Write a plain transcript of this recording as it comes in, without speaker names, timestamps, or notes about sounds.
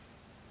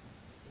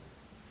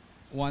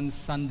One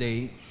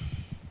Sunday,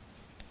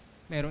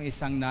 merong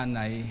isang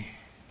nanay,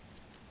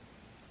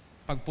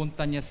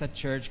 pagpunta niya sa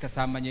church,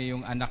 kasama niya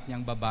yung anak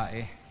niyang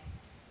babae.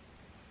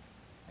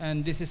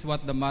 And this is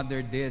what the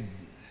mother did.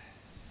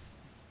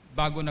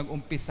 Bago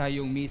nag-umpisa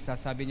yung misa,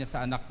 sabi niya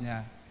sa anak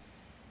niya,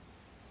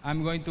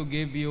 I'm going to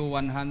give you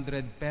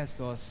 100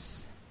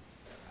 pesos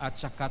at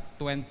saka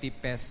 20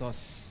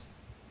 pesos.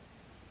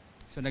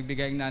 So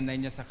nagbigay ang nanay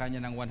niya sa kanya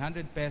ng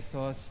 100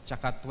 pesos at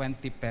saka 20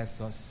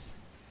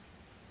 pesos.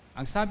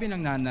 Ang sabi ng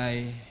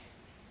nanay,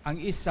 ang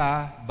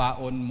isa,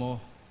 baon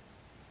mo.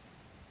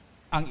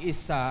 Ang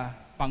isa,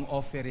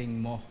 pang-offering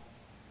mo.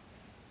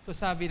 So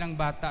sabi ng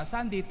bata,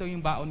 saan dito yung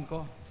baon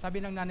ko?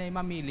 Sabi ng nanay,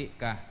 mamili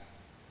ka.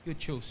 You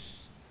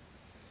choose.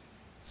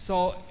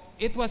 So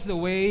it was the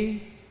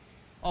way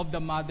of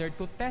the mother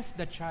to test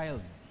the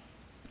child.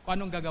 Kung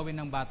anong gagawin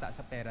ng bata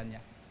sa pera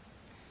niya.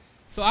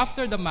 So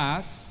after the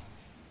Mass,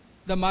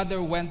 the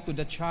mother went to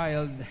the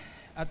child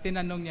at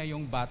tinanong niya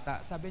yung bata.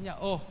 Sabi niya,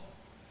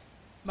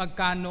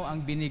 magkano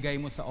ang binigay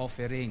mo sa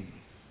offering?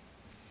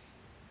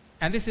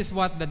 And this is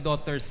what the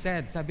daughter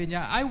said. Sabi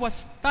niya, I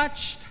was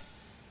touched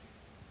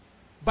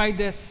by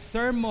the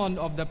sermon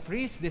of the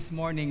priest this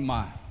morning,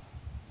 Ma.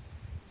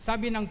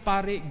 Sabi ng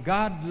pare,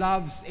 God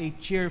loves a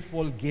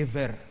cheerful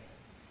giver.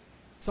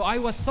 So I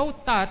was so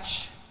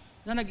touched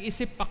na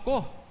nag-isip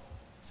ako.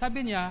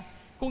 Sabi niya,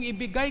 kung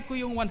ibigay ko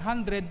yung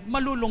 100,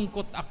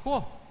 malulungkot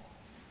ako.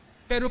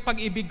 Pero pag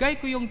ibigay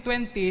ko yung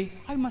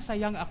 20, ay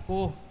masayang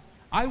ako.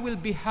 I will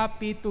be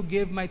happy to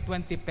give my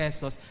 20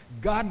 pesos.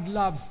 God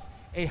loves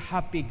a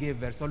happy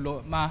giver. So,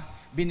 Ma,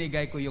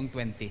 binigay ko yung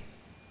 20.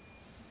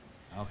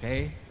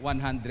 Okay?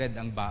 100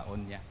 ang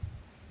baon niya.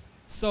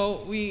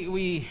 So,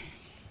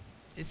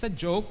 it's a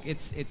joke.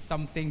 It's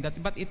something that,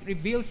 but it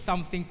reveals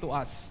something to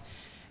us.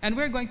 And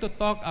we're going to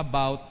talk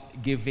about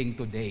giving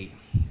today.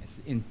 It's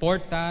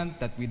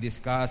important that we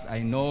discuss. I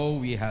know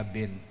we have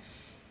been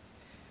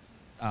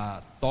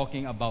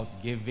talking about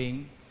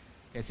giving.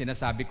 Kaya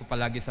sinasabi ko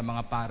palagi sa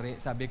mga pare,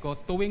 sabi ko,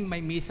 tuwing may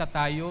misa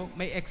tayo,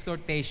 may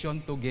exhortation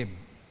to give.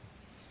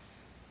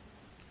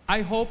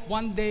 I hope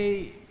one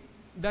day,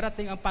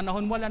 darating ang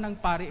panahon, wala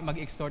ng pare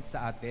mag-exhort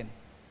sa atin.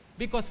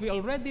 Because we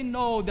already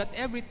know that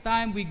every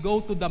time we go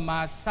to the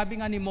Mass,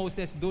 sabi nga ni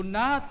Moses, do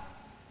not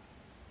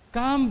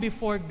come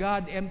before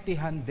God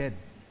empty-handed.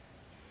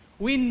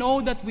 We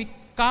know that we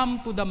come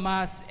to the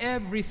Mass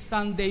every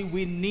Sunday,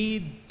 we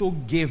need to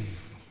give.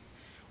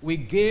 We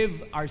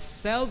give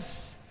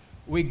ourselves,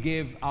 we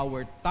give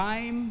our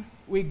time,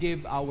 we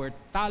give our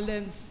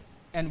talents,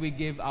 and we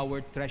give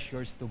our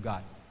treasures to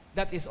God.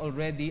 That is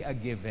already a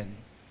given.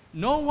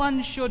 No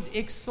one should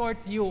exhort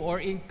you or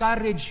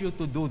encourage you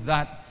to do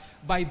that.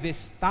 By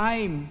this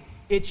time,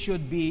 it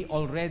should be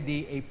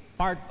already a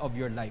part of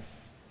your life.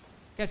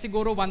 Kaya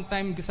siguro one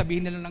time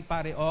sabihin nila ng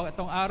pare,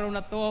 itong araw na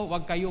to,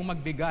 huwag kayong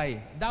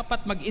magbigay.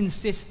 Dapat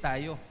mag-insist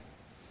tayo.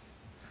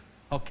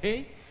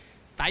 Okay?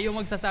 Tayo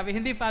magsasabi,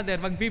 hindi Father,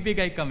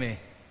 magbibigay kami.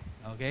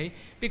 Okay?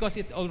 Because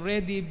it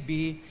already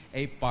be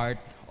a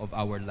part of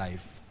our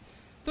life.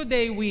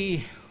 Today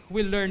we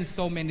will learn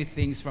so many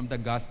things from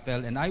the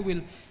gospel, and I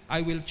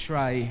will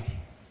try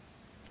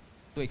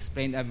to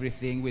explain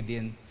everything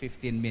within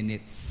 15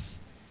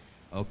 minutes.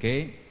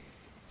 Okay?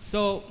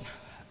 So,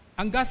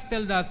 ang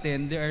gospel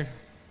natin, there are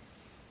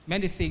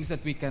many things that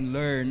we can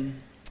learn,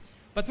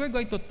 but we're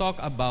going to talk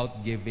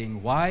about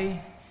giving. Why?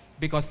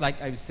 Because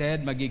like I've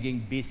said,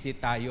 magiging busy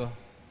tayo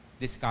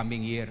this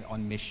coming year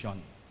on mission.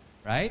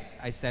 Right?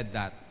 I said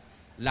that.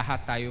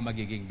 Lahat tayo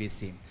magiging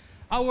busy.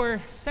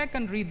 Our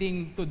second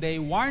reading today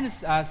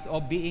warns us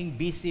of being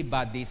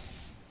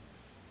busybodies.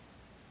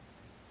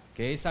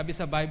 Okay, sabi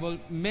sa Bible,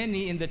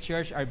 many in the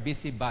church are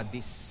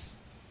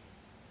busybodies.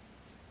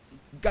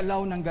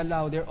 Galaw ng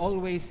galaw. They're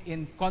always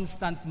in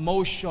constant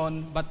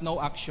motion but no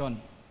action.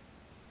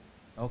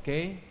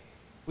 Okay?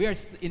 We are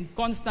in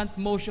constant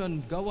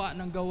motion, gawa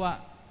ng gawa.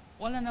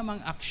 Wala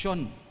namang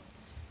action.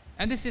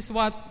 And this is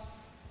what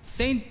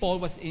St. Paul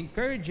was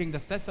encouraging the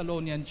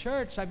Thessalonian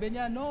church. Sabi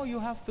niya, no, you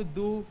have to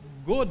do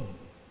good.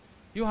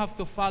 You have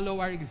to follow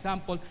our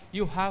example.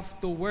 You have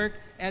to work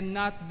and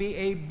not be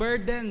a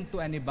burden to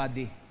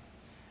anybody.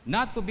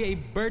 Not to be a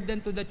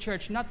burden to the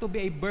church. Not to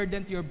be a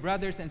burden to your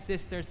brothers and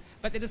sisters.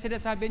 But ito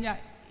sinasabi niya,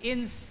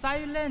 in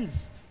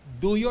silence,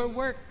 do your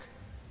work.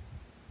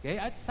 Okay?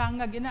 At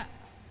sangag ina.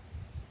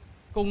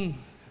 Kung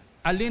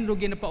alin ro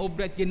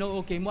ginapaobra at ginoo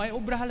okay mo, ay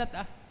obra halat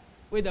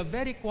with a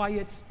very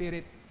quiet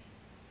spirit.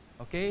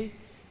 Okay?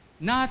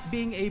 Not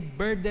being a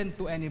burden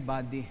to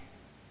anybody.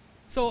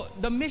 So,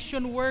 the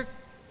mission work,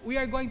 we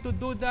are going to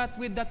do that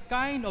with that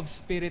kind of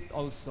spirit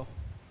also.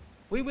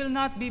 We will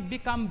not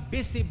become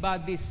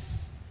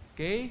busybodies.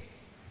 Okay?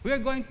 We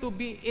are going to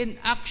be in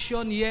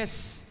action,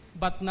 yes,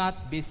 but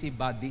not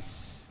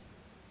busybodies.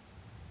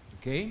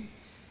 Okay?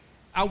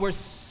 Our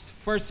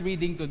first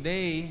reading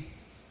today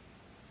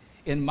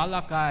in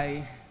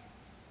Malachi,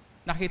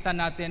 nakita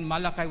natin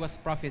Malachi was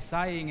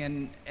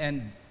prophesying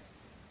and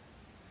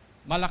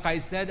Malachi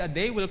said, a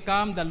day will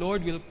come, the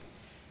Lord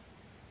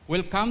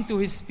will come to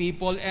His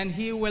people and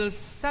He will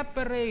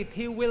separate,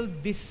 He will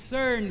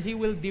discern, He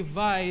will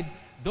divide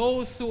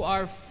those who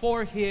are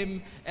for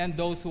Him and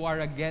those who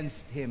are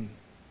against Him.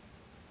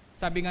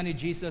 Sabi nga ni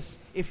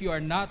Jesus, if you are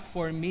not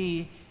for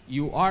me,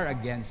 you are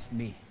against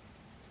me.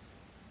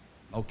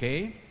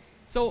 Okay?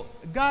 So,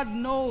 God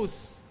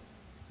knows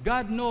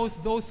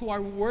those who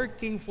are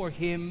working for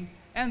Him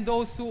and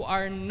those who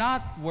are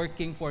not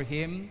working for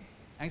Him.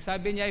 Ang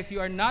sabi niya, if you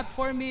are not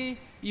for me,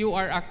 you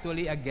are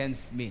actually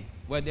against me,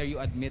 whether you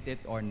admit it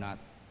or not.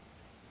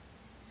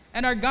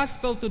 And our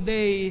gospel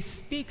today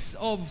speaks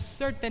of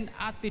certain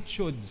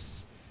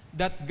attitudes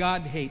that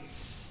God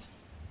hates.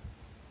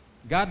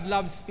 God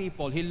loves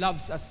people. He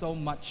loves us so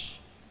much.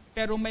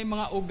 Pero may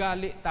mga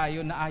ugali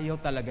tayo na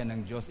ayaw talaga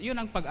ng Diyos. Iyon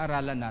ang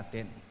pag-aralan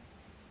natin.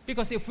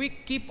 Because if we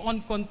keep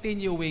on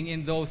continuing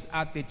in those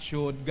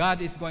attitudes, God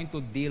is going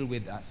to deal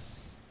with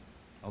us.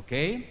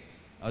 Okay?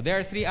 There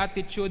are 3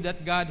 attitudes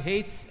that God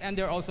hates, and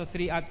there are also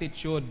 3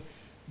 attitudes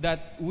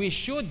that we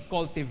should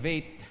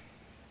cultivate.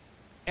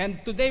 And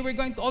today we're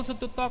going to also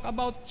to talk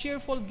about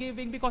cheerful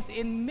giving, because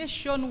in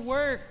mission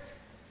work,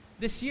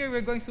 this year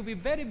we're going to be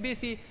very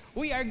busy.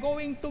 We are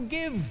going to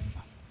give.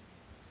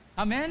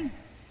 Amen?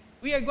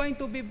 We are going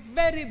to be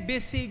very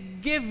busy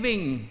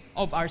giving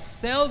of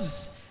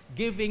ourselves,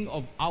 giving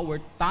of our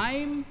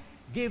time,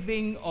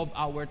 giving of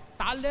our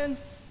talents,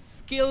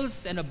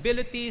 skills, and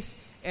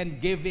abilities,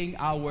 and giving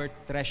our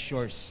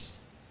treasures.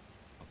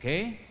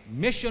 Okay?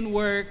 Mission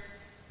work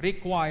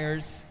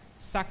requires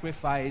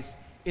sacrifice.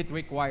 It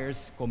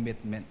requires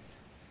commitment.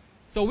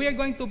 So we are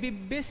going to be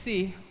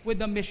busy with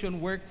the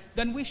mission work.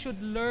 Then we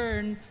should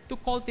learn to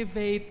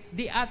cultivate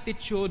the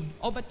attitude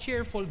of a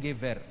cheerful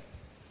giver.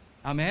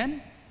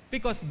 Amen?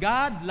 Because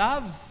God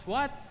loves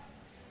what?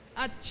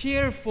 A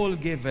cheerful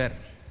giver.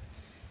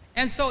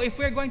 And so if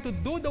we're going to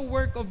do the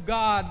work of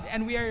God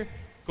and we are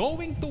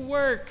going to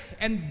work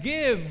and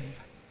give,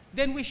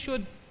 then we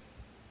should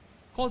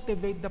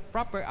cultivate the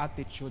proper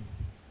attitude.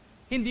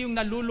 Hindi yung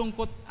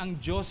nalulungkot ang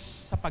Diyos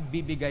sa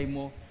pagbibigay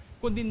mo,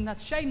 kundi na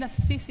siya'y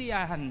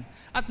nasisiyahan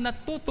at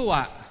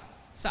natutuwa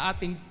sa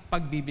ating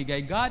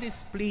pagbibigay. God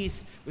is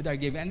pleased with our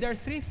giving. And there are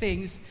 3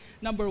 things.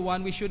 Number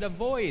 1, we should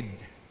avoid.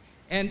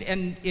 And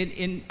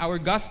in our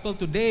gospel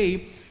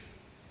today,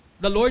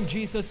 the Lord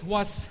Jesus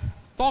was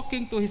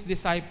talking to His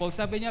disciples.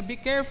 Sabi niya, be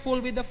careful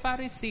with the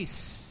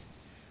Pharisees.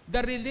 The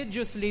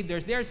religious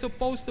leaders, they are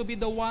supposed to be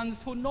the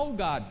ones who know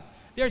God.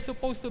 They are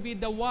supposed to be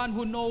the one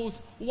who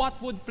knows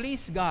what would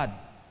please God.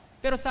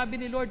 Pero sabi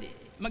ni Lord,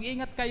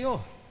 mag-ingat kayo.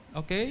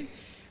 Okay?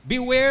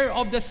 Beware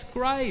of the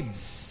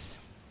scribes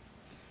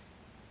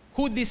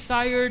who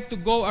desire to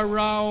go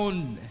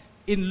around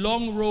in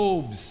long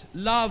robes,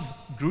 love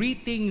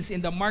greetings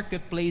in the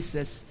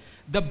marketplaces,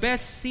 the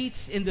best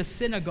seats in the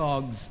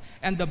synagogues,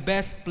 and the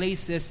best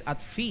places at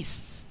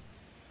feasts,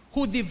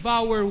 who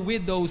devour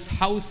widows'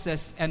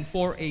 houses and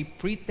for a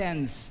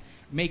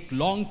pretense make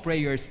long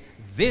prayers.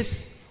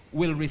 This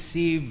will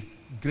receive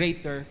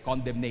greater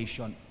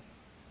condemnation.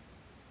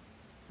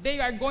 They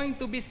are going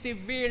to be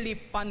severely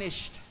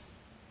punished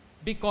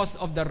because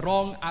of the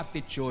wrong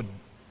attitude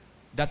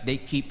that they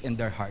keep in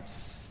their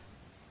hearts.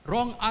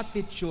 Wrong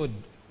attitude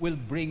will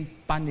bring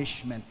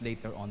punishment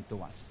later on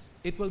to us.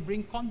 It will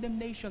bring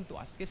condemnation to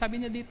us. Kaya sabi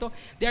niya dito,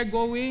 they are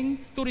going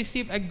to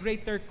receive a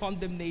greater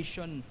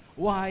condemnation.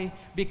 Why?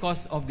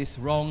 Because of this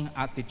wrong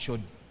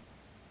attitude.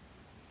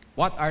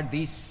 What are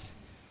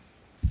these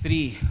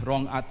 3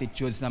 wrong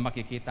attitudes na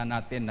makikita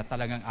natin na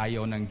talagang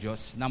ayaw ng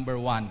Diyos? Number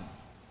 1,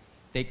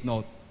 take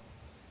note,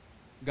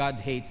 God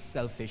hates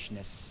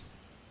selfishness.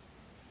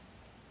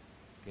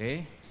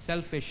 Okay?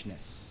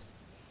 Selfishness.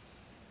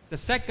 The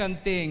second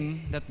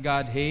thing that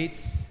God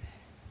hates,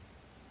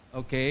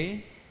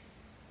 okay,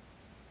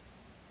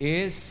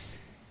 is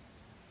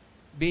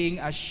being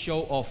a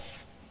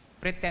show-off,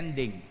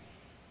 pretending.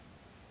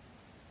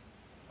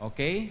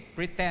 Okay?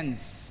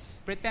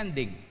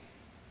 Pretending.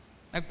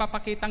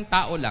 Nagpapakitang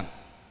tao lang.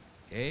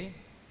 Okay?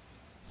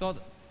 So,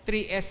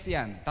 3 S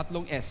yan.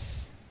 3 S.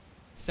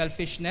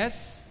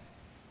 Selfishness,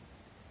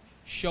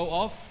 show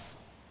off,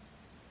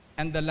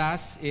 and the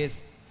last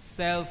is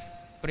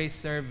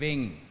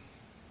self-preserving.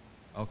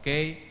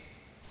 Okay?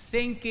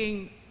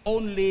 Thinking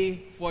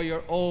only for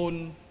your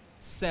own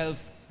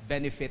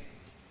self-benefit.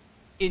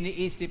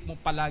 Iniisip mo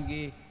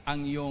palagi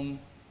ang iyong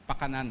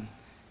pakanan.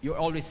 You're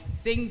always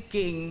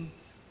thinking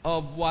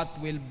of what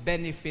will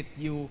benefit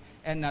you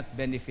and not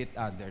benefit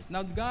others.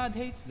 Now, God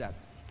hates that.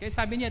 Kaya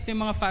sabi niya, ito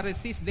yung mga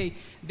Pharisees,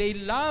 they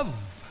love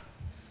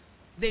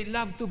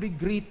to be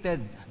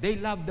greeted. They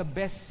love the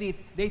best seat.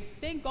 They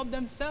think of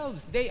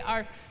themselves. They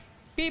are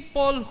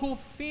people who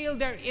feel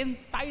they're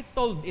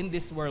entitled in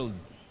this world.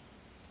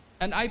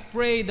 And I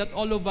pray that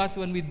all of us,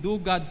 when we do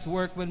God's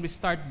work, when we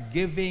start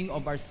giving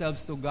of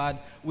ourselves to God,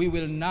 we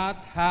will not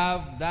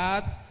have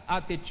that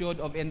attitude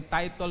of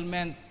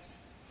entitlement.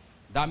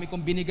 Dami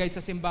kong binigay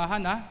sa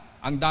simbahan, ha?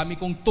 Ang dami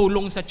kong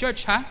tulong sa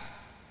church, ha?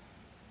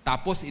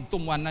 Tapos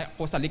itumuan na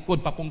ako sa likod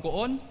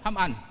papungkoon,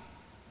 hamaan.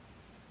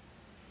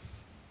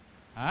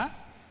 Ha?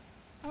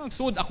 Ang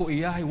sud ako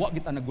iya, wa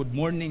kita na good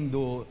morning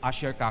do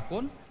Asher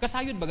kakon.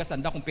 Kasayod baga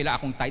sanda kung pila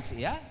akong tithes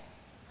iya.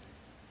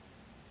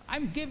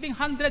 I'm giving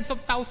hundreds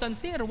of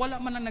thousands here. Wala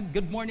man ang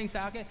nag-good morning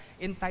sa akin.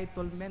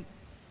 Entitlement.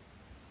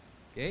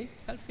 Okay?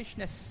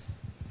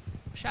 Selfishness.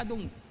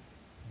 Masyadong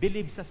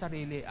believe sa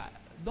sarili.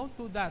 Don't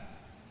do that.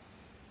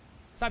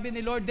 Sabi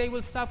ni Lord, they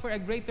will suffer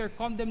a greater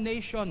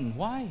condemnation.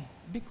 Why?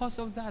 Because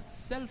of that.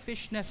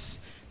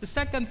 Selfishness. The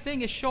second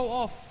thing is show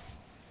off.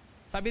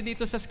 Sabi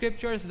dito sa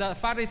scriptures, the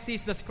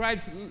Pharisees, the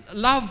scribes,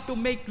 love to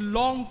make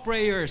long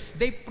prayers.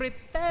 They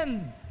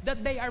pretend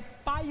that they are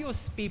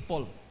pious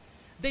people.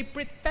 They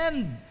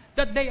pretend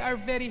that they are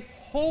very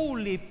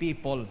holy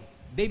people.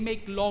 They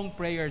make long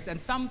prayers. And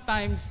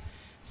sometimes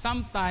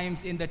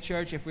in the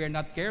church, if we are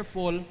not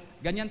careful,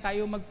 ganyan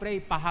tayo mag-pray,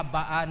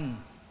 pahabaan.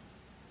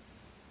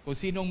 Kung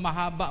sinong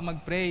mahaba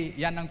mag-pray,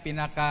 yan ang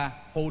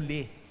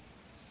pinaka-holy.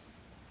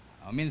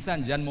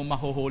 Minsan, dyan mo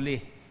mahuhuli.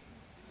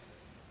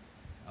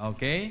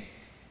 Okay?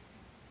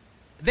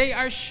 They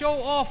are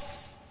show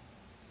off.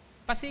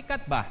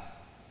 Pasikat ba?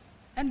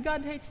 And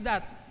God hates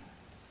that.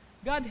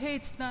 God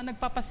hates na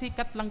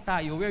nagpapasikat lang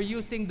tayo. We're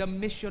using the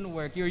mission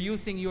work. You're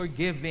using your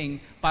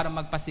giving para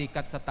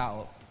magpasikat sa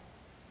tao.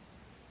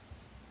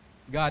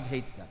 God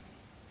hates that.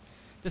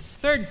 The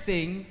third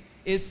thing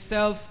is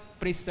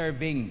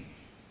self-preserving.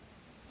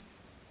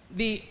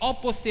 The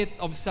opposite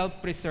of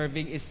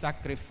self-preserving is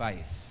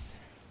sacrifice.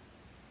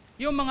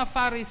 Yung mga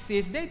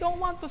Pharisees, they don't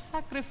want to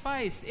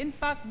sacrifice. In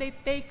fact, they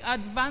take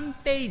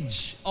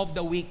advantage of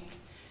the weak.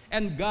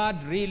 And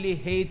God really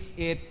hates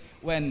it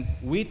when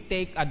we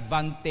take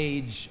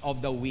advantage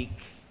of the weak.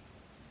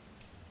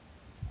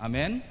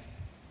 Amen?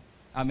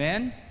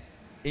 Amen?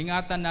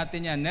 Ingatan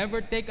natin yan.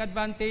 Never take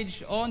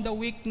advantage on the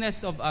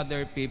weakness of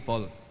other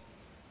people.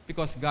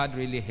 Because God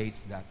really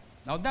hates that.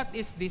 Now that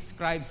is the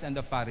scribes and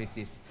the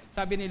Pharisees.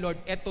 Sabi ni Lord,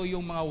 eto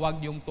yung mga wag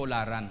yung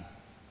tularan.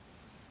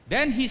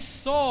 Then He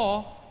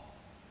saw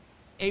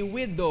a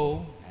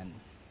widow, and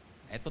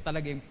ito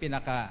talaga yung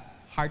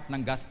pinaka-heart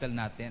ng gospel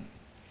natin.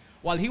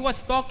 While He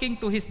was talking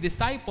to His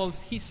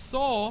disciples, He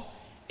saw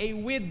a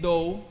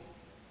widow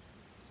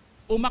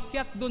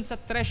umakyat dun sa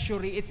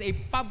treasury. It's a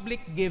public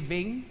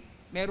giving.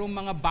 Merong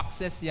mga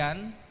boxes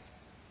yan.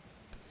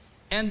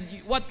 And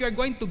what you're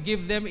going to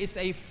give them is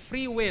a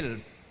free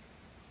will.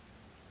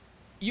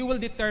 You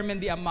will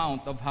determine the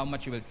amount of how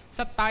much you will.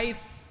 Sa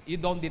tithe, you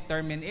don't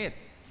determine it.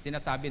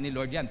 Sinasabi ni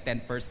Lord yan,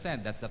 10%,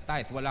 that's the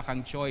tithe. Wala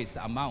kang choice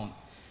sa amount.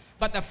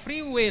 But a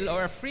free will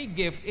or a free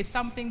gift is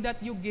something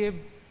that you give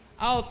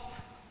out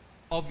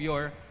of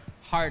your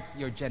heart,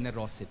 your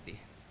generosity.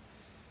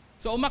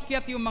 So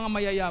umakyat yung mga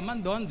mayayaman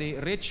doon, the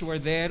rich were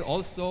there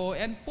also,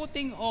 and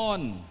putting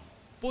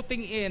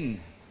in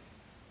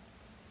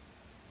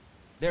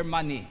their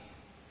money.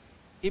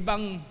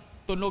 Ibang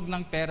tunog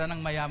ng pera ng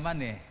mayaman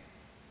eh.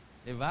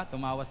 Diba?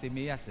 Tumawa si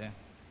Mias eh.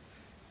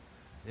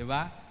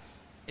 Diba?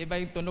 Iba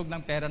yung tunog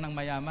ng pera ng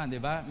mayaman, di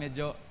ba?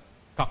 Medyo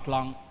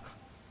kaklank.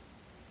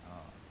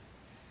 Oh.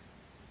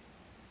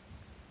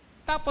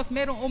 Tapos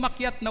merong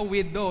umakyat na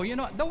widow. You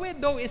know, the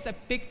widow is a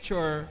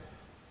picture.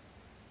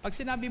 Pag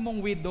sinabi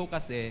mong widow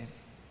kasi,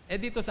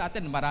 dito sa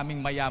atin maraming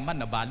mayaman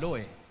na balo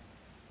eh.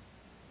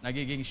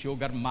 Nagiging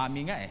sugar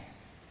mommy nga eh.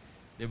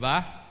 Di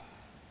ba?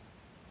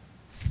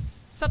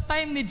 Sa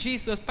time ni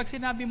Jesus, pag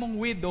sinabi mong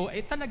widow,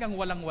 talagang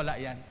walang-wala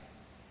yan.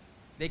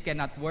 They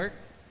cannot work.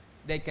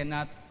 They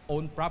cannot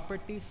own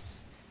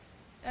properties,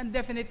 and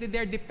definitely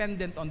they're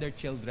dependent on their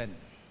children.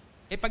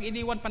 Pag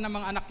iniwan pa ng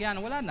mga anak yan,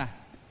 wala na.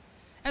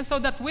 And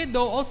so that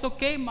widow also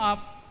came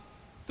up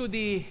to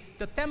the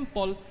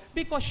temple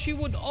because she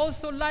would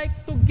also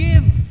like to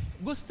give.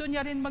 Gusto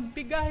niya rin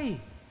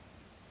magbigay.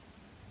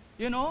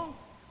 You know,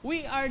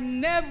 we are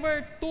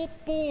never too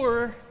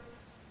poor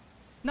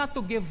not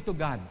to give to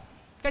God.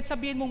 Kahit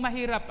sabihin mong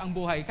mahirap ang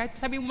buhay, kahit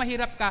sabihin mong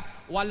mahirap ka,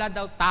 wala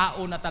daw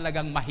tao na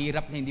talagang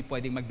mahirap na hindi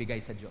pwedeng magbigay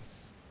sa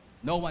Diyos.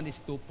 No one is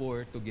too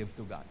poor to give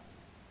to God.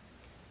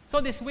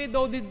 So this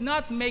widow did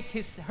not make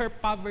her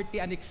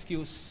poverty an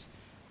excuse.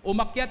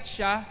 Umakyat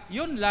siya,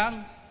 yun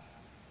lang.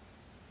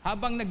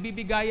 Habang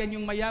nagbibigayan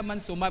yung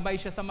mayaman,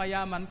 sumabay siya sa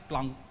mayaman,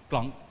 clunk,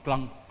 clunk,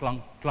 clunk, clunk,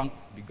 clunk.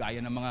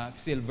 Bigayan ng mga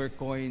silver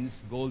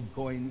coins, gold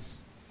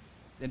coins.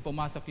 Then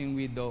pumasok yung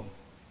widow.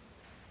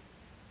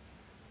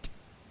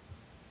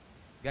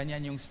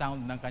 Ganyan yung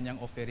sound ng kanyang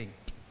offering.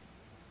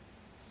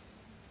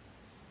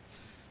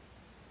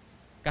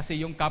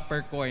 Kasi yung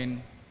copper coin,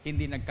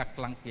 hindi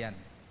nagka-clunk yan.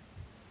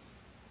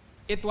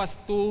 It was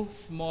 2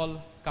 small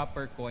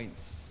copper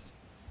coins.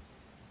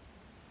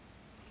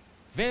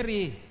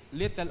 Very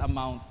little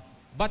amount.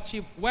 But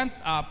she went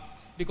up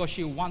because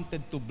she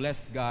wanted to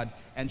bless God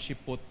and she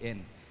put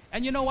in.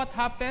 And you know what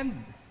happened?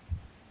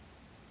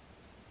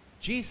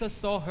 Jesus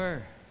saw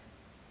her.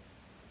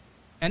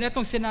 And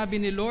itong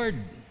sinabi ni Lord,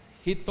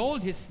 He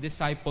told His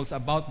disciples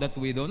about that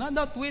widow. Now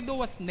that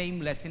widow was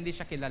nameless, hindi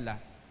siya kilala.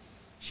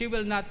 She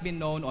will not be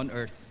known on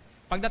earth.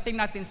 Pagdating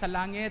natin sa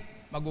langit,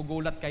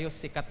 magugulat kayo,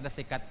 sikat na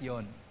sikat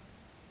yon.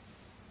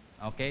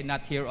 Okay?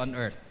 Not here on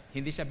earth.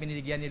 Hindi siya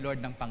binigyan ni Lord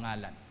ng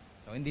pangalan.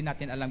 So, hindi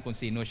natin alam kung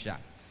sino siya.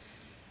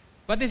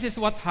 But this is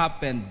what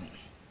happened.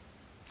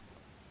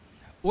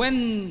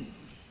 When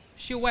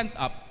she went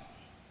up,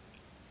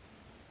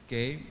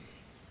 okay,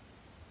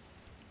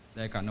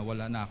 teka,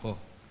 nawala na ako.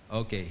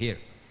 Okay, here.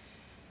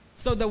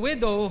 So the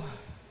widow,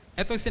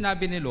 etong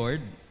sinabi ni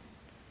Lord,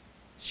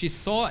 she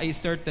saw a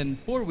certain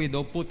poor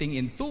widow putting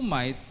in 2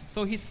 mites.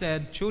 So he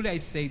said, truly I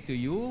say to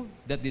you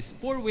that this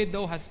poor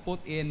widow has put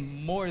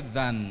in more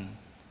than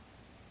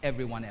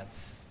everyone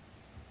else.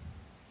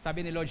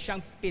 Sabi ni Lord,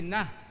 siyang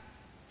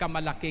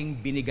pinakamalaking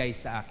binigay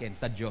sa akin,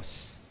 sa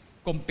Diyos,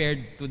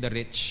 compared to the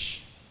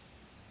rich.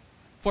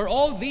 For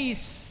all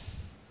these,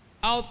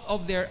 out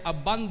of their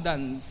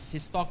abundance,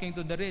 he's talking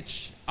to the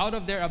rich, out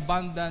of their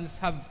abundance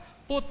have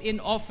put in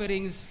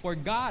offerings for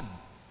God.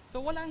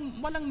 So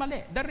walang mali.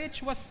 The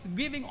rich was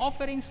giving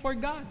offerings for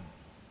God.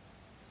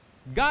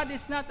 God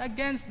is not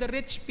against the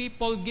rich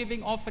people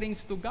giving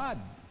offerings to God.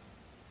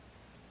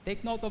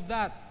 Take note of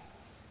that.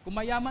 Kung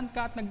mayaman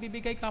ka at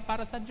nagbibigay ka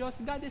para sa Diyos,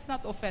 God is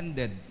not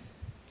offended.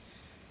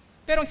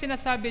 Pero ang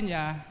sinasabi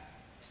niya,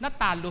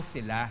 natalo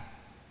sila.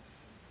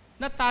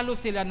 Natalo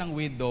sila ng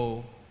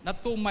widow, na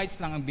 2 mites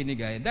lang ang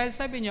binigay. Dahil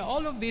sabi niya,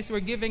 all of these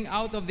were giving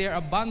out of their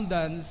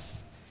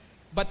abundance,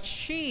 but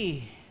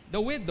she, the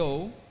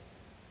widow,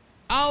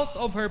 out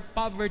of her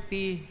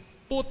poverty,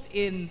 put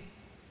in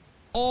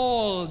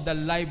all the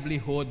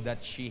livelihood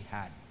that she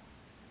had.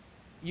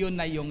 Yun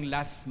na yung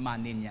last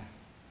money niya.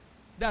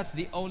 That's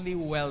the only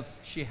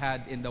wealth she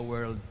had in the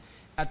world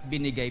at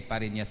binigay pa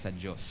rin niya sa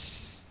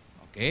Diyos.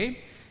 Okay?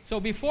 So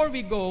before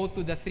we go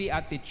to the 3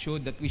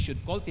 attitudes that we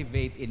should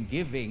cultivate in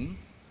giving,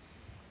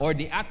 or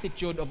the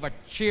attitude of a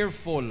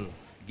cheerful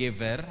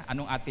giver.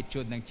 Anong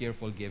attitude ng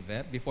cheerful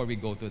giver? Before we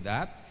go to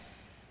that,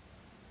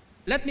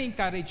 let me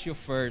encourage you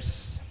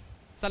first,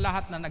 sa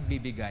lahat na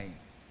nagbibigay,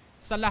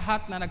 sa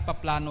lahat na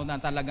nagpaplano na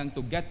talagang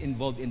to get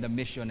involved in the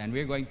mission and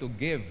we're going to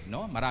give,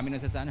 no? Marami na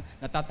sana,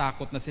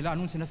 natatakot na sila.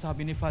 Anong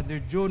sinasabi ni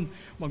Father John?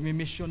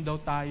 Magmi-mission daw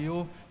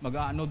tayo,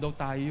 mag-aano daw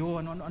tayo,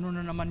 ano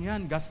na naman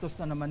yan? Gastos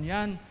na naman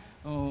yan.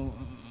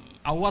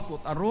 Awat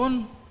at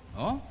aron,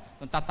 no?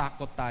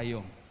 Natatakot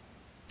tayo.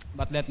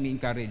 But let me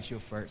encourage you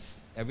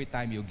first, every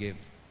time you give.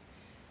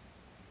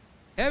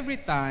 Every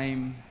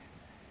time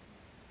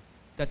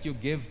that you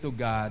give to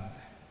God,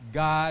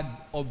 God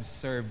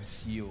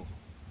observes you.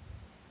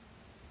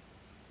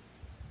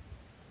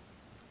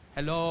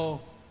 Hello?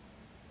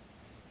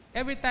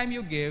 Every time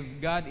you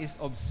give, God is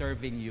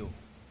observing you.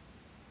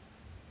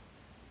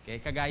 Okay,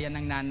 kagaya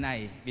ng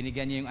nanay,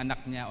 binigyan niya yung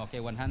anak niya,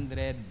 okay,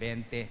 100,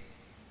 20.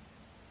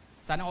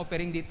 Sana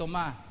offering dito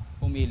ma,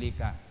 pumili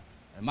ka.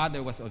 The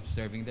mother was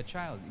observing the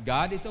child.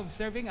 God is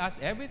observing us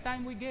every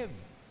time we give.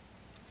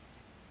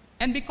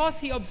 And because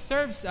He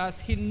observes us,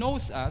 He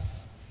knows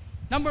us.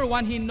 Number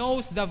one, He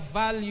knows the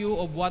value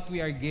of what we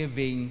are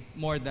giving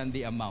more than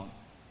the amount.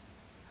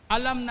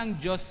 Alam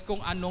ng Diyos kung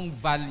anong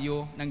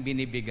value ng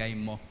binibigay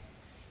mo.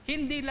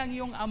 Hindi lang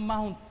yung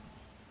amount.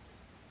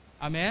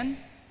 Amen?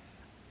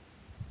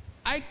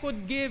 I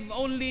could give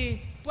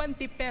only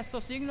 20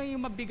 pesos. Yun lang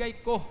yung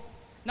mabigay ko.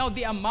 Now,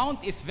 the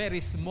amount is very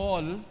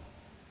small.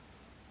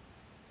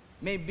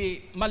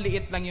 Maybe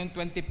maliit lang yung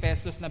 20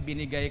 pesos na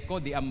binigay ko.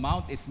 The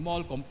amount is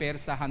small compared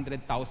sa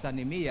 100,000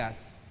 ni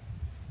Mias.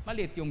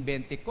 Maliit yung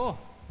 20 ko.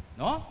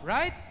 No?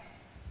 Right?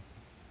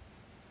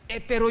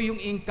 Pero yung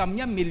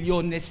income niya,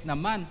 milyones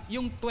naman.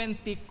 Yung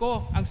 20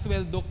 ko, ang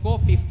sweldo ko,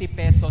 50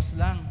 pesos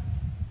lang.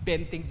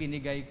 20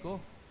 binigay ko.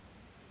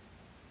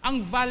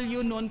 Ang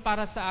value noon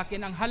para sa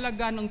akin, ang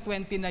halaga ng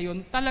 20 na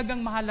yun,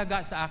 talagang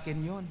mahalaga sa akin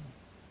yun.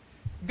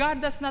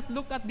 God does not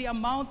look at the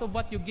amount of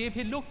what you give.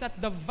 He looks at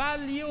the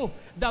value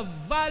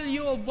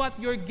of what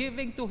you're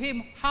giving to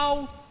Him.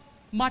 How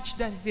much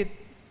does it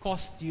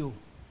cost you?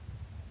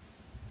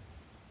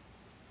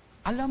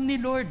 Alam ni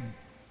Lord,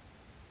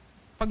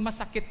 pag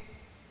masakit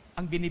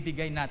ang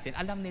binibigay natin,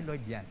 alam ni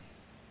Lord yan.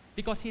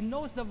 Because He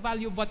knows the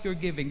value of what you're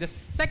giving. The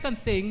second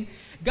thing,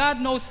 God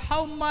knows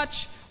how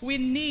much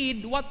we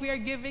need what we are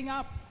giving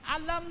up.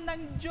 Alam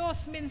ng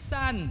Diyos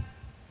minsan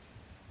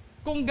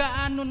kung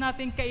gaano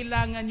natin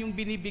kailangan yung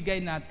binibigay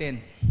natin.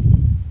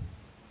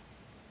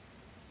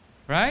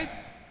 Right?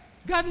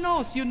 God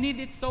knows you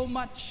need it so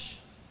much.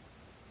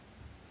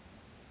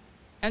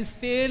 And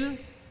still,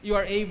 you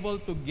are able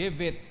to give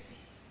it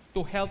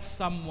to help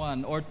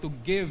someone or to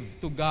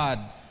give to God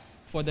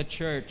for the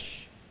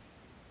church.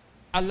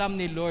 Alam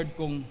ni Lord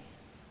kung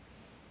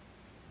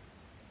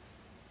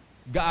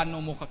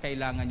gaano mo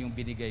kakailangan yung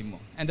binigay mo.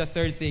 And the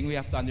third thing we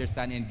have to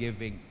understand in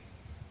giving,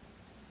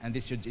 and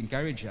this should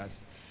encourage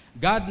us,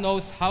 God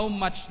knows how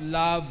much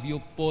love you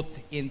put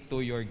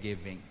into your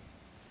giving.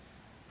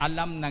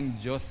 Alam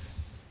ng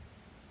Diyos.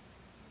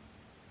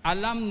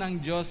 Alam ng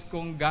Diyos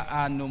kung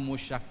gaano mo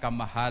siya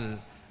kamahal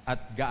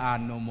at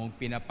gaano mong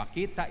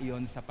pinapakita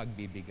yon sa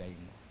pagbibigay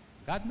mo.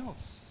 God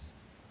knows.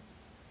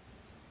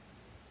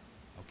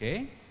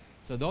 Okay?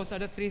 So those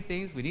are the 3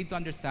 things we need to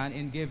understand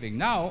in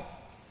giving. Now,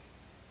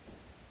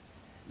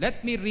 let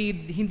me read,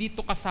 hindi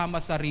to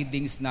kasama sa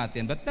readings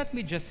natin, but let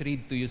me just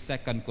read to you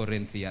 2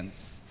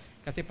 Corinthians.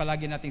 Kasi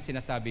palagi nating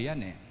sinasabi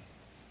yan eh.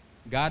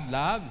 God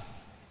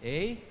loves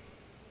a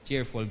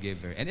cheerful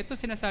giver. And ito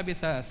sinasabi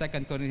sa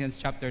 2 Corinthians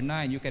chapter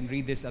 9. You can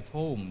read this at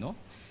home, no?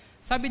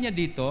 Sabi niya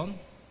dito,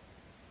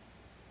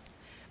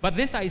 but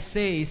this I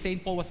say,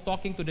 St. Paul was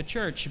talking to the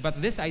church, but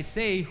this I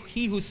say,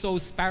 he who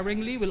sows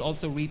sparingly will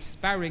also reap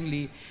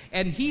sparingly,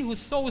 and he who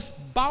sows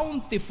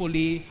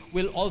bountifully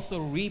will also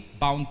reap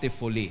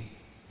bountifully.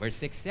 Verse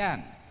 6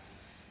 yan.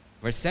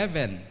 Verse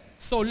 7,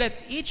 so let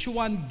each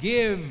one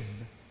give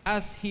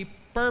as he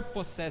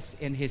purposes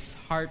in his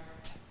heart.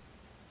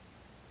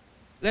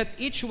 Let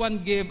each one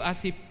give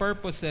as he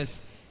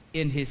purposes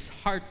in his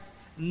heart,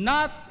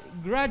 not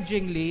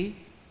grudgingly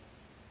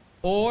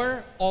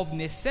or of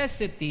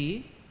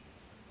necessity,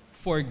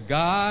 for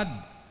God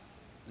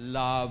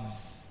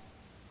loves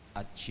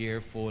a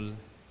cheerful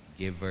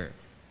giver.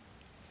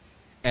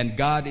 And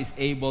God is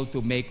able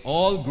to make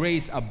all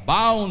grace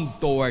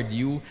abound toward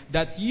you,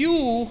 that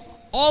you,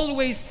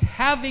 always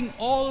having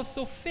all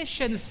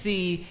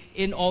sufficiency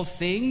in all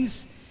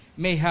things,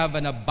 may have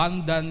an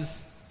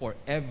abundance for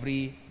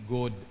every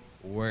good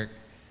work.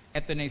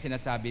 Ito na yung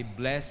sinasabi,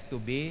 blessed to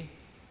be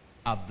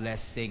a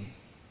blessing.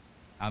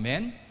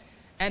 Amen?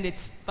 And it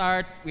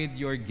starts with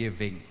your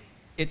giving.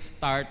 It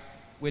starts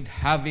with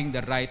having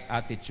the right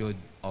attitude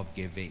of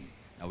giving.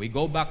 Now we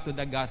go back to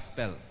the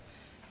gospel.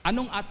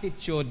 Anong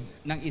attitude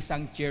ng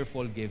isang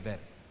cheerful giver?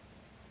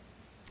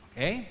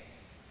 Okay?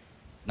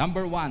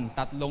 Number 1,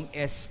 3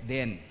 S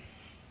din.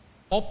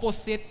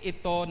 Opposite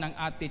ito ng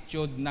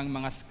attitude ng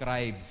mga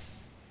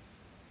scribes.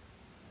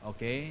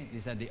 Okay?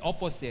 These are the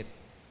opposite.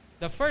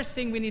 The first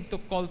thing we need to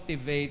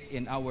cultivate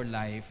in our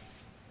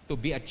life to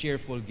be a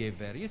cheerful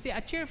giver. You see,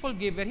 a cheerful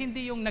giver,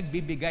 hindi yung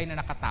nagbibigay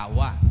na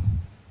nakatawa.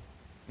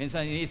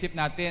 Minsan iniisip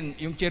natin,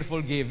 yung cheerful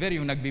giver,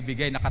 yung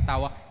nagbibigay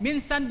nakatawa.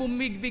 Minsan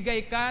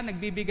bumibigay ka,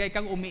 nagbibigay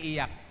kang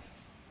umiiyak.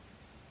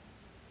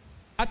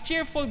 A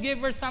cheerful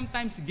giver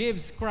sometimes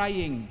gives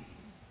crying.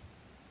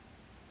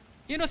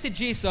 You know, si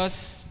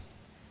Jesus,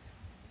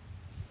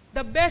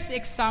 the best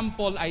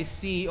example I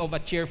see of a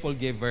cheerful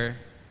giver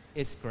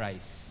is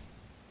Christ.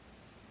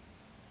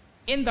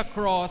 In the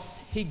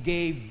cross, He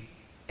gave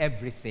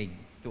everything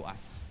to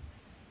us,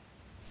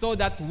 so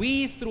that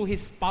we, through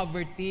His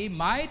poverty,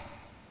 might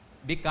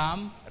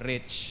become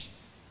rich.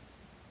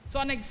 So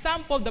an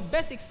example, the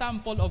best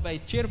example of a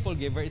cheerful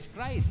giver is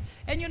Christ.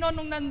 And you know,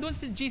 nung nandun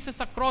si Jesus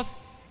sa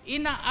cross,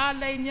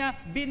 inaalay niya,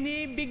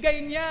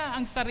 binibigay niya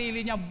ang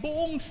sarili niya,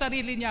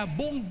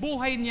 buong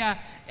buhay niya,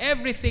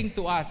 everything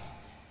to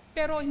us.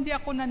 Pero hindi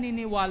ako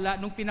naniniwala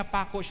nung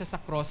pinapako siya sa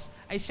cross,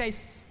 ay siya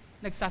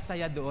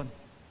nagsasaya doon.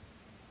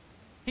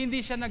 Hindi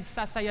siya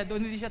nagsasaya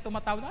doon, hindi siya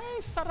tumatawa, ay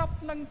sarap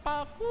ng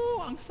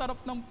pako, ang sarap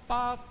ng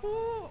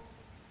pako.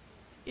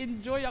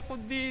 Enjoy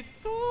ako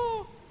dito.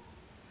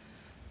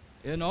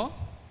 You know?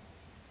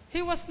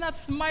 He was not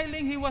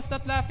smiling, he was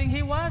not laughing,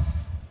 he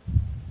was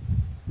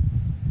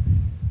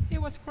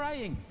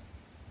crying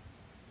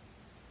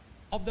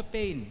of the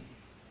pain.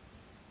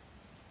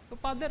 So,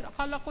 Father,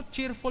 akala ko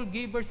cheerful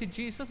giver si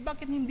Jesus,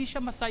 bakit hindi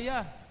siya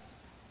masaya?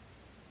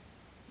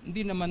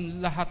 Hindi naman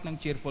lahat ng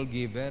cheerful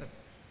giver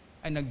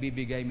ay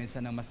nagbibigay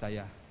minsan ng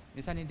masaya.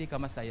 Minsan hindi ka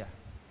masaya.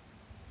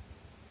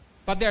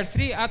 But there are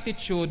 3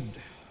 attitudes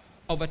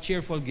of a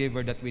cheerful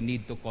giver that we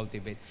need to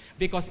cultivate.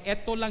 Because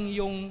ito lang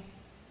yung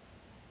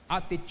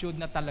attitude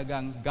na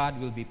talagang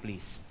God will be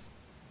pleased.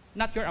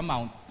 Not your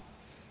amount.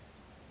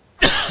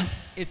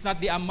 It's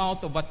not the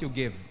amount of what you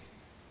give.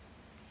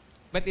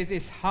 But it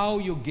is how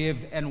you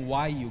give and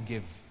why you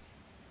give.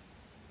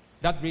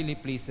 That really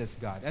pleases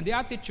God. And the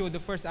attitude,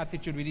 the first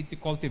attitude we need to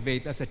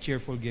cultivate as a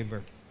cheerful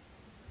giver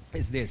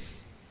is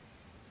this: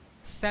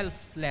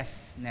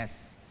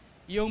 selflessness.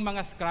 Yung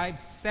mga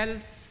scribes,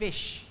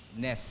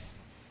 selfishness.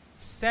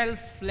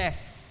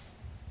 Selfless.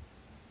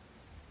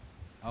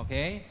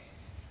 Okay?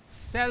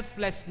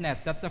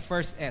 Selflessness, that's the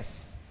first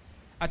S.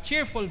 A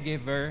cheerful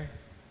giver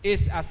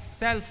is a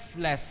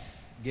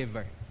selfless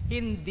giver.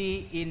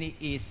 Hindi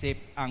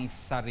iniisip ang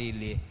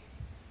sarili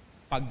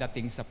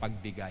pagdating sa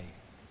pagbigay.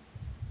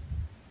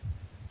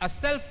 A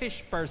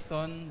selfish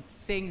person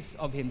thinks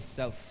of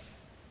himself.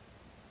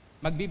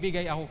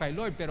 Magbibigay ako kay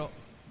Lord, pero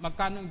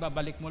magkano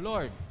ibabalik mo,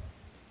 Lord?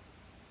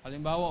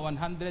 Halimbawa,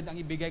 100 ang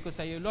ibigay ko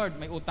sa iyo, Lord.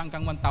 May utang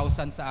kang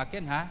 1,000 sa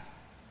akin, ha?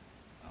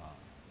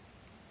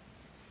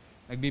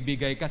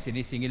 Nagbibigay ka,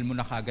 sinisingil mo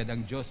na kagad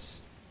ang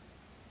Diyos.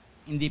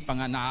 Hindi pa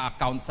nga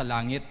na-account sa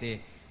langit,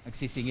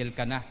 nagsisingil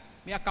ka na.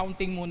 May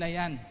accounting muna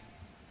yan.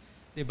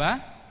 Diba?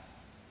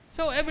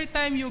 So, every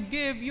time you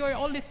give, you're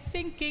only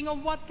thinking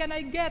of what can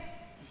I get?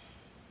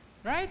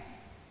 Right?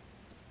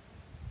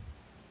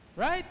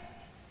 Right?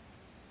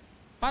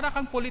 Para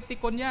kang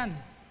politikon yan.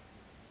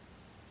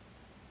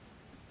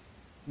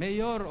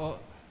 Mayor o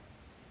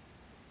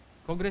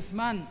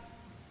congressman,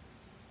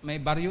 may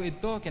baryo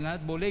ito,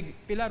 kinanat bulig,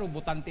 pila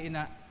rubutante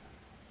ina.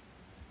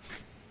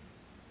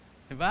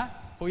 Diba?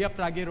 Huyap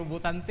lagi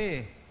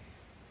rubutante.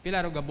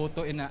 Pila ro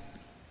gaboto ina.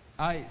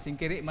 Ay,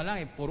 singkiri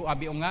malang, puro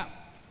abi nga.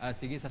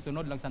 Sige, sa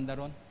sunod lang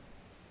sandaron.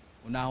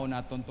 Unahon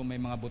naton itong may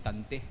mga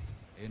butante.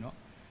 You know?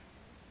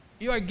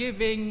 You are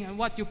giving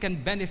what you can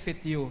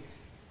benefit you.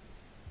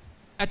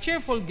 A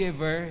cheerful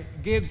giver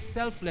gives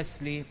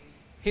selflessly.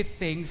 He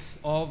thinks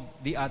of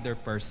the other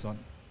person.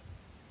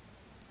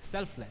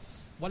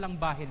 Selfless. Walang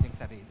bahid ng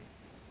sarili.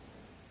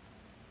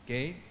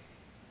 Okay?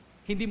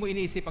 Hindi mo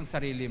iniisip ang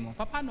sarili mo.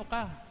 Paano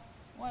ka?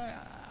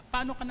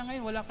 Paano ka na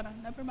ngayon? Wala ka na.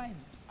 Never mind.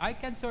 I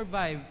can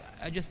survive.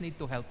 I just need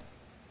to help.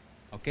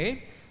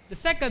 Okay? The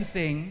second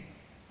thing,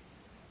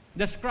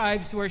 the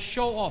scribes were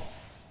show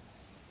off.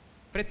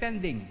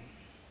 Pretending.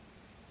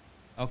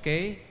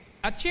 Okay?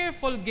 A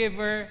cheerful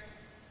giver,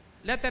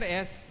 letter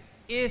S,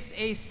 is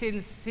a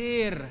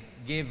sincere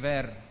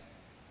giver.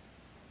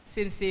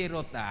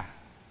 Sincero ta.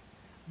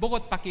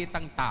 Bukod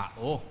pakitang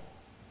tao.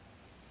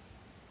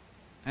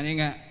 Ano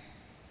nga,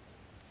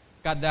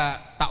 kada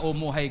tao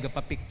mo hay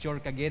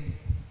gapa-picture kagid,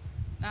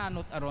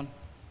 naanot aron.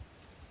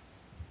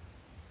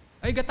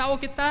 Ay, gatao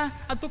kita,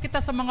 adto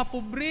kita sa mga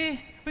pobre.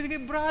 Sige,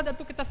 brad,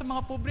 adto kita sa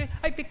mga pobre.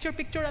 Ay, picture,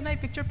 anay,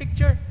 picture.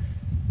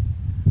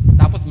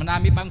 Tapos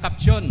manami pa ang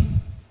caption.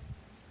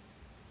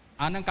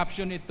 Anang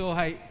caption nito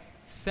ay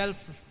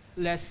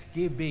selfless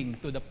giving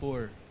to the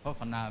poor. Oh,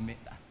 kanami.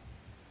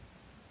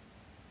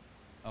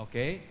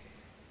 Okay?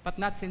 But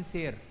not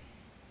sincere.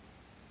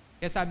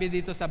 Kaya sabi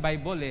dito sa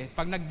Bible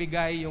pag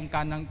nagbigay yung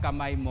kanang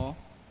kamay mo,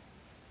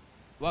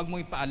 huwag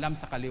mo ipaalam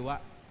sa kaliwa.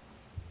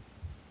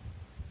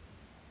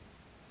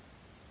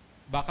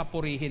 Baka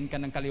purihin ka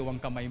ng kaliwang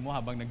kamay mo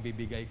habang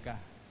nagbibigay ka.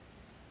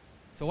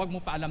 So huwag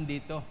mo paalam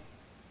dito.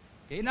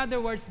 Okay? In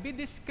other words, be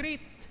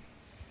discreet.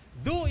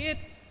 Do it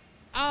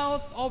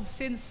out of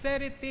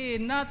sincerity,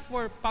 not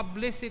for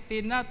publicity,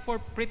 not for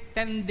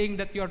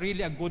pretending that you're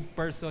really a good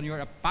person,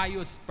 you're a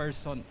pious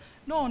person.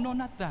 No,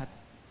 not that.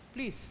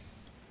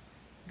 Please.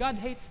 God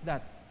hates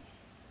that.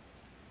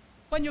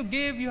 When you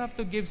give, you have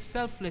to give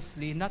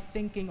selflessly, not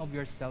thinking of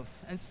yourself.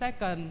 And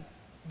second,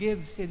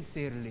 give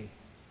sincerely,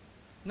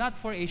 not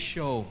for a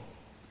show.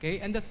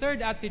 Okay? And the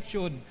third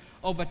attitude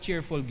of a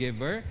cheerful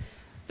giver,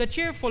 the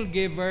cheerful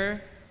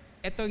giver,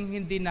 itong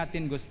hindi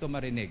natin gusto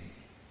marinig.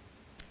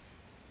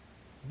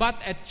 But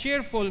a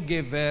cheerful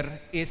giver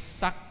is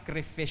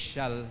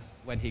sacrificial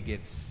when he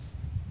gives.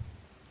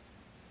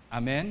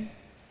 Amen?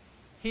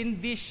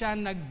 Hindi siya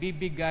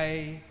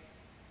nagbibigay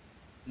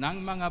ng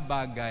mga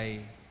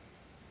bagay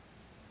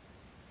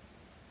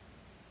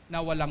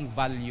na walang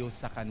value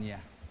sa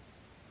kanya.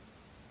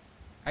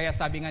 Kaya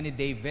sabi nga ni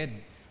David,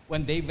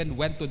 when David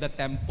went to the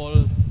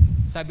temple,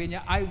 sabi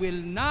niya, I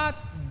will not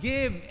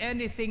give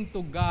anything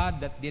to God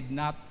that did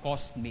not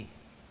cost me.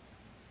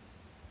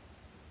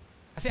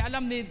 Kasi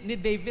alam ni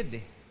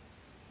David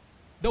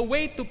the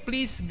way to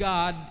please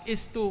God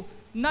is to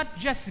not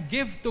just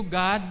give to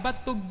God,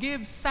 but to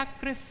give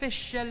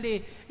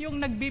sacrificially.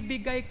 Yung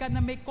nagbibigay ka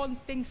na may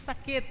konting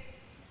sakit.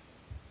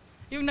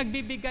 Yung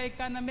nagbibigay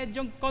ka na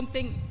medyong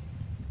konting,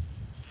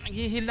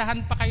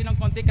 naghihilahan pa kayo ng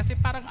konti kasi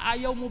parang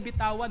ayaw mo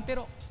bitawan,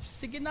 pero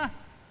sige na.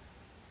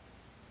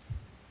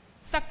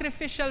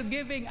 Sacrificial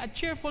giving, a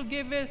cheerful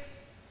giver,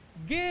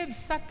 gives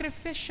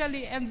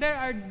sacrificially, and there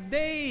are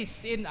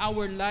days in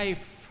our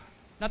life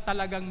na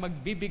talagang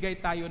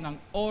magbibigay tayo ng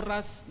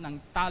oras, ng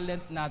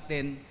talent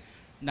natin,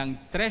 ng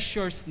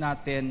treasures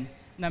natin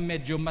na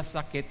medyo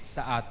masakit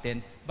sa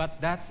atin.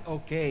 But that's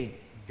okay.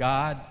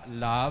 God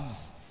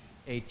loves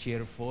a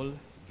cheerful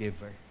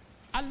giver.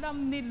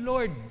 Alam ni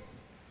Lord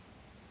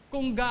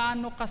kung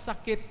gaano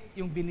kasakit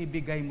yung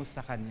binibigay mo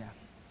sa Kanya.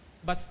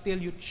 But still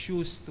you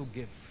choose to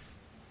give.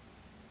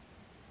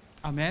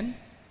 Amen?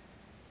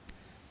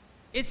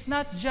 It's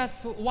not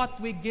just what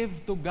we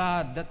give to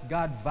God that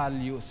God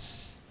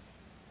values.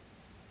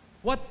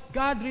 What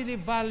God really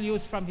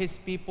values from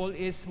His people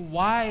is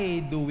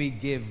why do we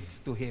give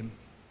to Him?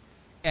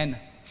 And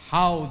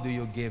how do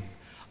you give?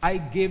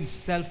 I give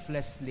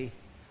selflessly.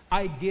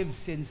 I give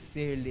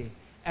sincerely.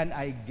 And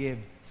I give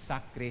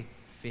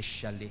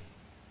sacrificially.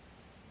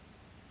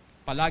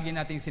 Palagi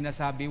nating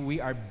sinasabi,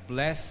 we are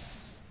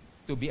blessed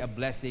to be a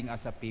blessing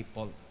as a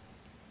people.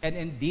 And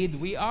indeed,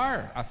 we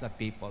are as a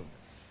people.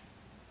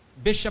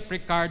 Bishop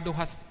Ricardo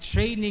has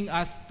training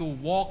us to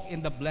walk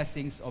in the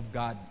blessings of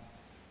God,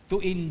 to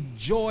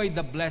enjoy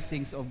the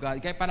blessings of God.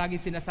 Kaya palagi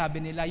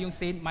sinasabi nila, yung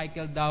St.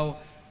 Michael daw,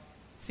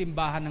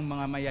 simbahan ng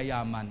mga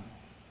mayayaman.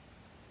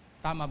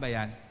 Tama ba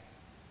yan?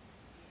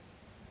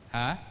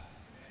 Ha?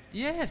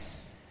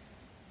 Yes.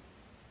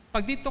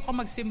 Pag dito ka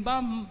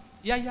magsimba,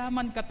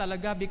 yayaman ka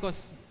talaga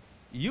because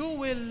you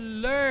will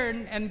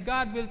learn and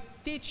God will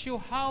teach you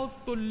how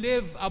to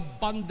live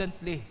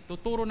abundantly.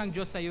 Tuturo ng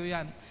Diyos sa iyo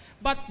yan.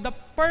 But the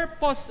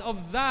purpose of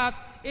that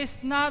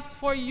is not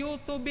for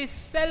you to be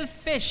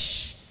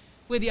selfish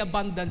with the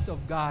abundance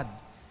of God.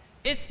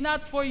 It's not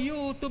for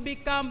you to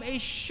become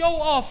a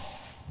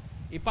show-off.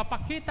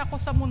 Ipapakita ko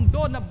sa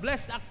mundo na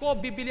blessed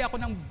ako, bibili ako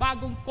ng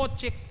bagong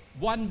kotse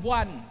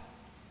buwan-buwan.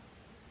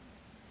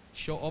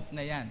 Show-off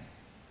na yan.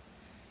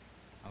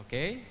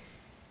 Okay?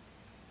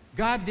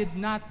 God did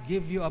not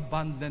give you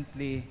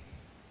abundantly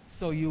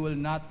so you will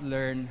not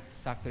learn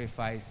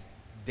sacrifice.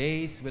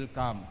 Days will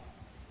come.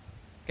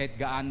 Kahit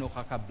gaano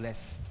ka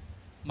ka-blessed,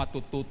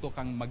 matututo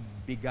kang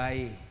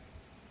magbigay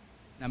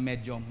na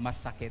medyo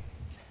masakit.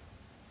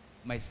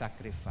 May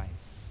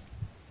sacrifice.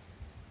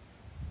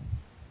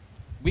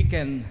 We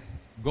can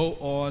go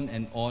on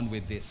and on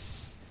with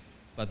this.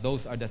 But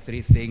those are the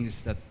 3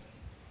 things that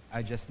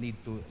I just need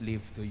to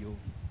leave to you.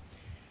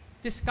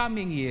 This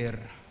coming year,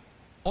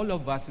 all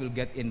of us will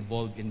get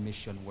involved in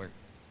mission work.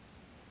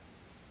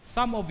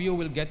 Some of you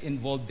will get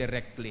involved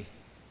directly.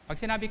 Pag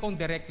sinabi kong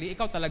directly,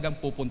 ikaw talagang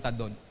pupunta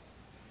doon.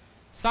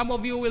 Some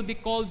of you will be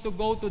called to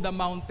go to the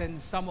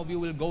mountains. Some of you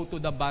will go to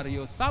the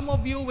barrios. Some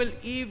of you will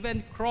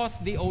even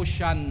cross the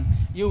ocean.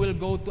 You will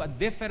go to a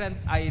different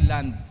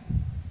island.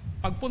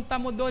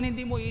 Pagpunta mo doon,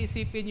 hindi mo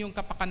iisipin yung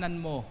kapakanan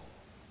mo.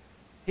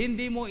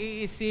 Hindi mo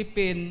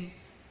iisipin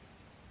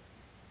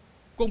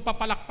kung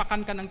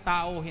papalakpakan ka ng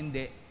tao,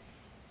 hindi.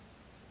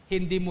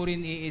 Hindi mo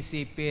rin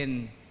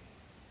iisipin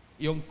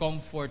yung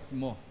comfort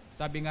mo.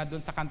 Sabi nga doon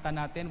sa kanta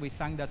natin, we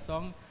sang that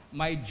song,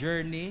 my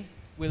journey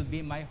will be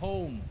my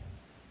home.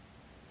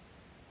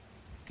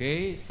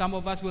 Okay? Some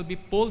of us will be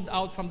pulled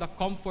out from the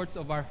comforts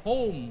of our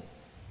home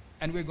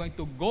and we're going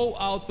to go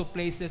out to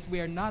places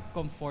we are not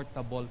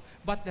comfortable.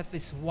 But that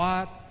is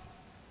what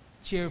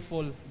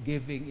cheerful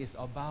giving is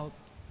about.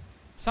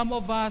 Some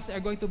of us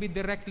are going to be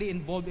directly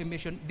involved in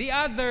mission. The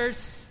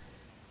others,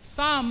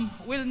 some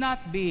will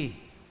not be.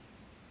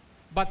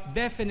 But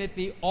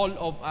definitely all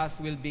of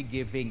us will be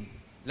giving.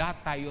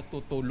 Lahat tayo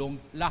tutulong,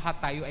 lahat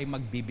tayo ay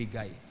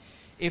magbibigay.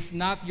 If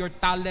not your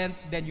talent,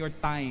 then your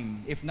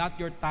time. If not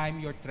your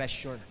time, your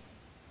treasure.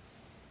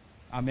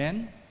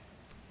 Amen?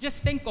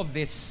 Just think of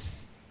this.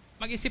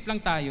 Mag-isip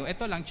lang tayo.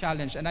 Ito lang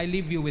challenge and I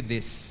leave you with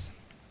this.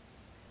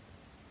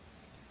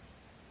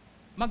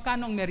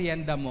 Magkano ang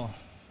merienda mo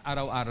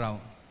araw-araw?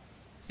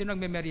 Sino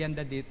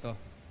nagme-merienda dito?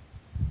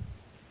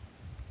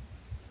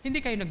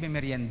 Hindi kayo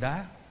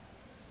nagme-merienda?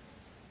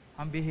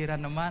 Ang bihira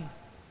naman.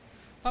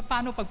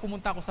 Paano pag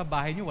pumunta ako sa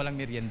bahay niyo, walang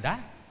merienda?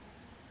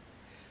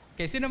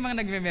 Okay, sino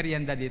mga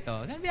nagme-merienda dito?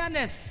 Be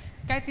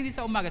honest, kahit hindi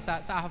sa umaga,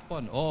 sa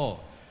hapon.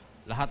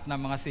 Lahat ng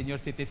mga senior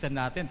citizen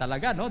natin,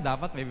 talaga, no?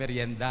 Dapat may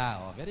merienda.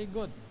 Very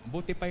good.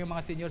 Buti pa yung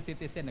mga senior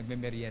citizen,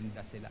 nagme-merienda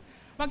sila.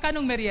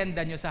 Magkanong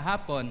merienda nyo sa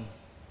hapon?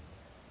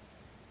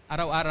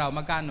 Araw-araw,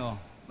 magkano?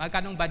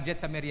 Magkanong budget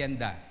sa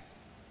merienda?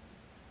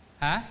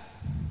 Ha?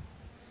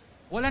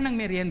 Wala nang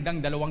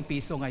meriendang 2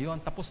 piso ngayon.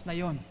 Tapos na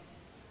yon.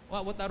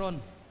 What aron?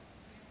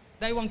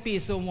 2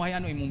 piso mo ay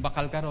imong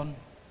bakal karon.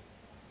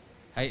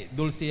 Ay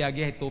dulce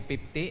yagi ay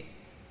 250.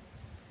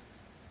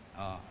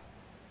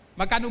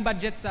 Magkano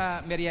budget sa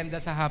merienda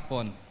sa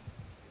hapon?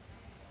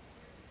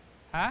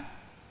 Ha?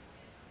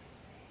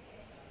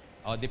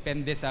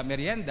 Depende sa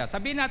merienda.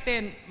 Sabihin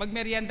natin,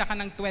 magmerienda ka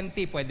ng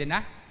 20, pwede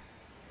na?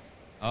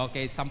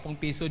 Okay,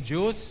 10 piso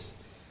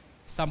juice,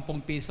 10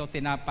 piso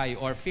tinapay,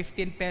 or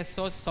 15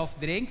 pesos soft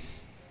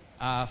drinks,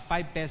 5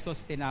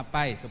 pesos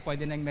tinapay. So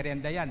pwede na yung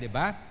merienda yan, di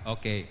ba?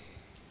 Okay.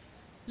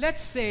 Let's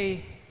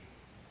say,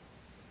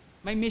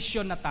 may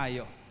mission na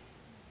tayo.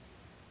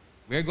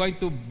 We're going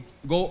to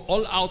go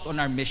all out on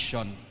our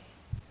mission.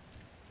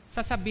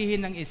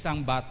 Sasabihin ng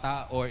isang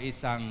bata or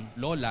isang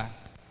lola,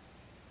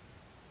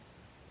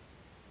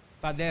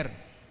 Father,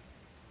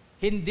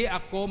 hindi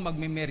ako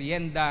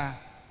magmimerienda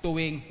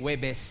tuwing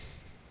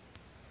Huwebes.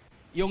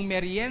 Yung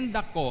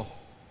merienda ko,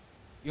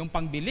 yung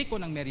pangbili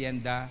ko ng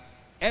merienda,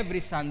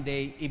 every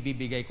Sunday,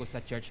 ibibigay ko sa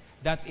church.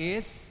 That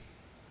is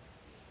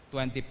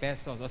 20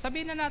 pesos. O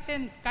sabihin na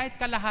natin, kahit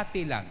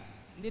kalahati lang.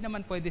 Hindi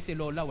naman pwede si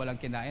lola,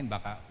 walang kinain,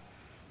 baka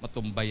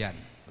matumbayan.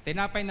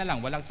 Tinapay na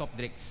lang, walang soft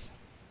drinks.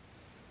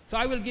 So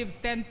I will give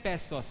 10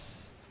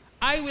 pesos.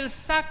 I will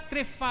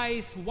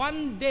sacrifice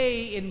 1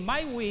 day in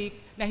my week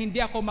na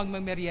hindi ako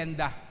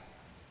magmerienda.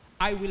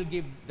 I will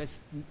give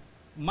this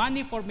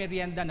money for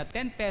merienda na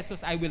 10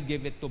 pesos, I will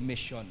give it to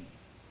mission.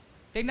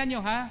 Tingnan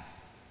nyo ha.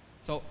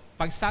 So,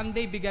 pag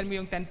Sunday, bigyan mo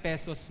yung 10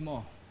 pesos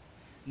mo.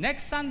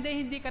 Next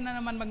Sunday, hindi ka na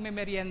naman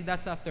magmerienda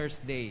sa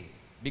Thursday.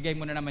 Bigay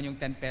mo na naman yung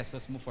 10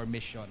 pesos mo for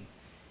mission.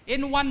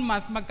 In 1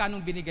 month, magkano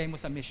binigay mo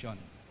sa mission?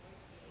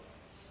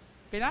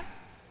 Pila?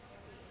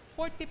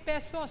 40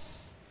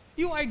 pesos.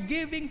 You are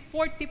giving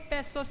 40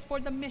 pesos for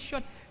the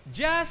mission.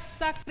 Just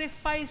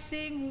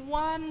sacrificing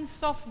 1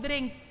 soft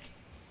drink.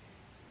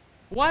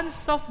 1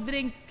 soft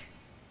drink.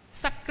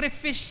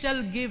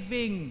 Sacrificial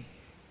giving.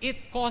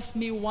 It cost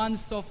me 1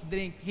 soft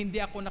drink. Hindi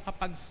ako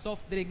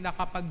nakapag-soft drink,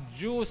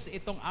 nakapag-juice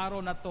itong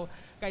araw na to.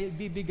 Kaya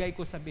bibigay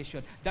ko sa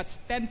mission.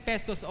 That's 10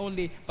 pesos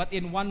only, but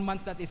in 1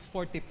 month, that is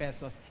 40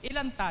 pesos.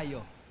 Ilan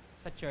tayo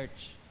sa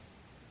church?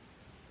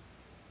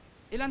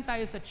 Ilan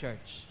tayo sa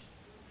church?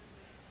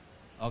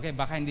 Okay,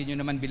 baka hindi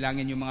nyo naman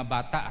bilangin yung mga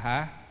bata, ha?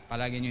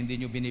 Palagi nyo hindi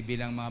nyo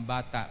binibilang mga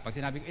bata. Pag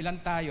sinabi ko, ilan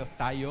tayo?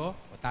 Tayo?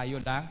 O tayo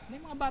lang?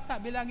 Hindi, mga bata,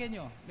 bilangin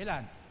nyo.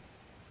 Ilan?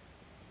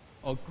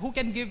 Who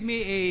can give me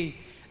a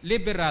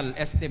liberal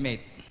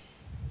estimate?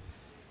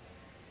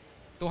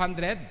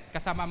 200?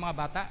 Kasama mga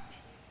bata?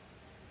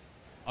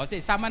 O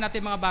sige, sama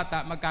natin mga bata,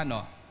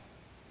 magkano?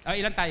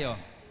 Ilan tayo?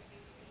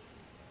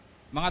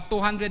 Mga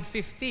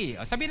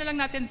 250. O, sabihin na lang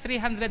natin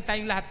 300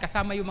 tayong lahat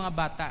kasama yung mga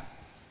bata.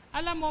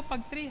 Alam mo,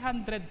 pag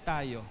 300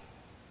 tayo,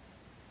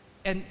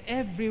 and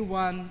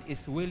everyone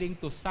is willing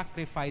to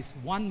sacrifice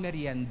 1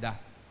 merienda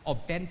of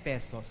 10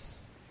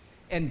 pesos,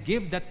 and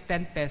give that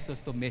 10 pesos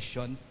to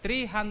mission,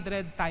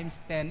 300 times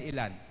 10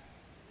 ilan?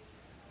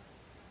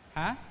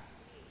 Ha?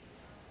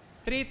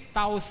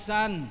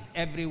 3,000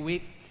 every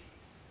week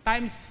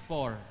times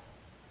 4.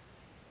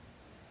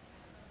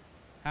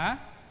 Ha?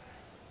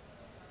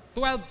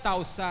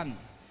 12,000.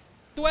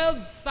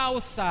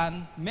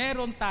 12,000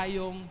 meron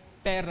tayong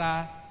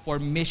pera for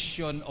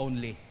mission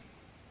only.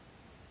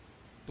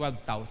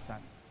 12,000.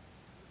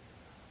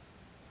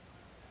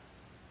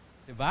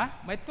 Diba?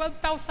 May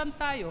 12,000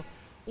 tayo.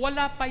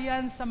 Wala pa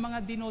yan sa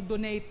mga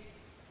dinodonate.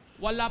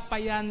 Wala pa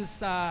yan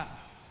sa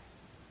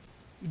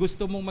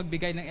gusto mong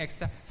magbigay ng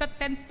extra. Sa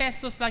 10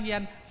 pesos lang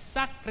yan,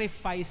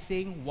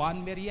 sacrificing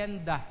one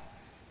merienda.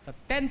 Sa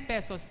 10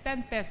 pesos,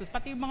 10 pesos.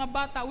 Pati yung mga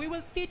bata, we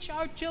will teach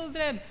our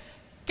children.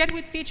 Can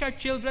we teach our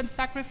children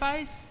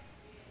sacrifice?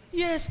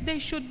 Yes, they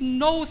should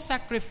know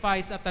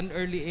sacrifice at an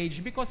early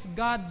age because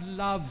God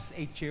loves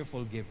a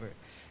cheerful giver.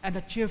 And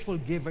a cheerful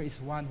giver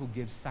is one who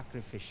gives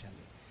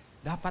sacrificially.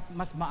 Dapat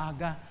mas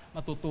maaga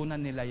matutunan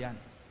nila yan.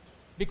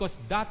 Because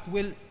that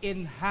will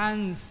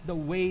enhance the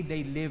way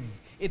they live.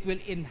 It will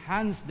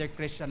enhance their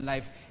Christian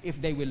life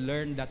if they will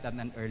learn that at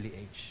an early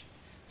age.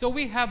 So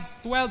we have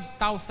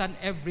 12,000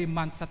 every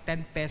month. Sa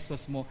 10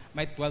 pesos mo,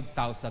 may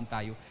 12,000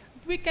 tayo.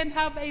 We can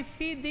have a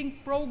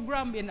feeding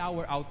program in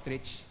our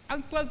outreach.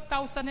 Ang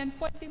 12,000 yan,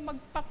 pwedeng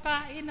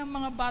magpakain ng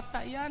mga bata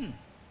yan.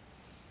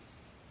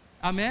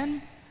 Amen?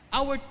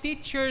 Our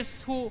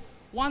teachers who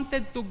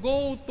wanted to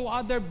go to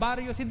other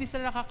barrios, hindi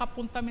sila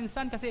nakakapunta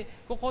minsan kasi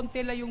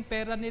kukonti lang yung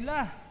pera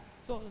nila.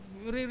 So,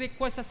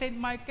 re-request sa St.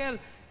 Michael.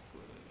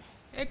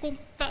 Kung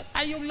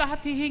tayong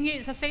lahat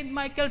hihingi sa St.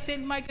 Michael,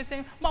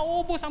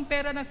 maubos ang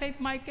pera ng St.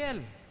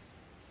 Michael.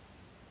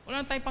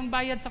 Wala na tayong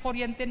pangbayad sa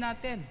kuryente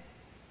natin.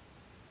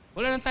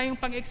 Wala na tayong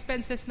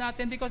pang-expenses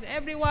natin because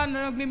everyone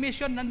na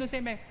nagmi-mission nandun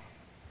sa ime.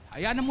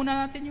 Hayaan na muna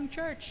natin yung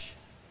church.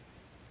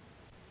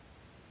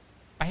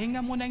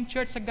 Pahinga muna yung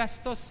church sa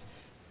gastos.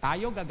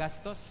 Tayo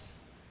gagastos.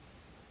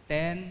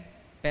 10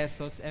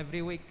 pesos every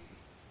week.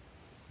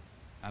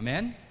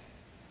 Amen?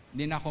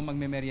 Hindi na ako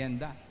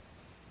magme-merienda.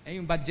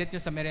 Yung budget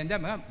nyo sa merienda,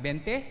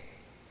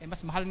 20?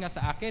 Mas mahal nga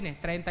sa akin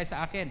 30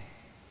 sa akin.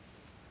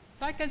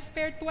 So I can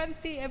spare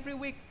 20 every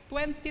week.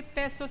 20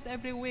 pesos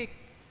every week.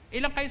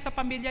 Ilang kayo sa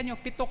pamilya nyo?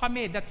 7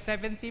 kami. That's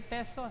 70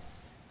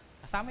 pesos.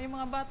 Kasama yung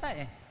mga bata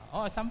 10.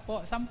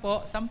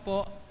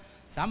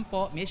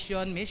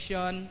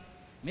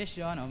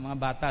 Mission. Mga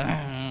bata.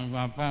 10.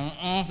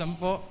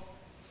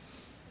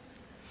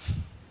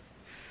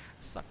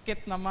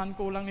 Sakit naman,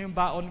 kulang yung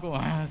baon ko.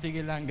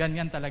 Sige lang,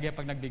 ganyan talaga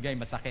pag nagbigay,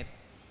 masakit.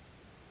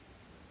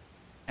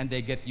 And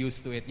they get used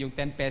to it. Yung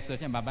 10 pesos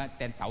niya,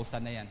 10,000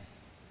 na yan.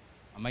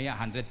 Mamaya,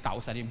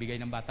 100,000 yung bigay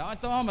ng bata.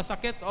 Ito,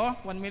 masakit,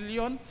 1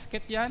 million,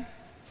 sakit yan.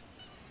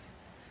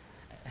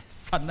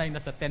 Sanay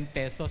na sa 10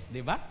 pesos,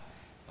 di ba?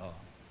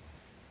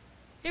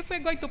 If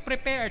we're going to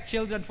prepare our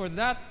children for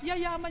that,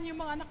 yayaman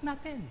yung mga anak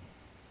natin.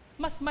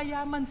 Mas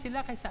mayaman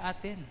sila kaysa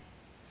atin.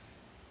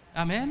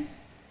 Amen?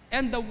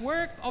 And the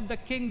work of the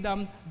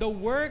kingdom, the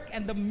work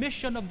and the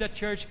mission of the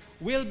church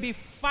will be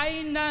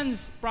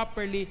financed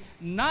properly,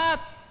 not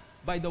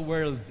by the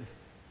world,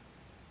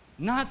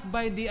 not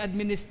by the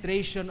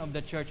administration of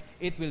the church.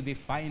 It will be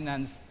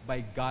financed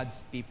by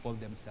God's people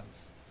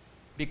themselves.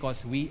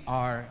 Because we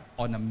are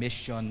on a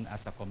mission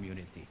as a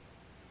community.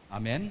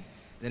 Amen?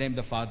 In the name of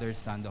the Father,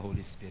 Son, the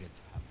Holy Spirit.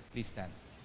 Please stand.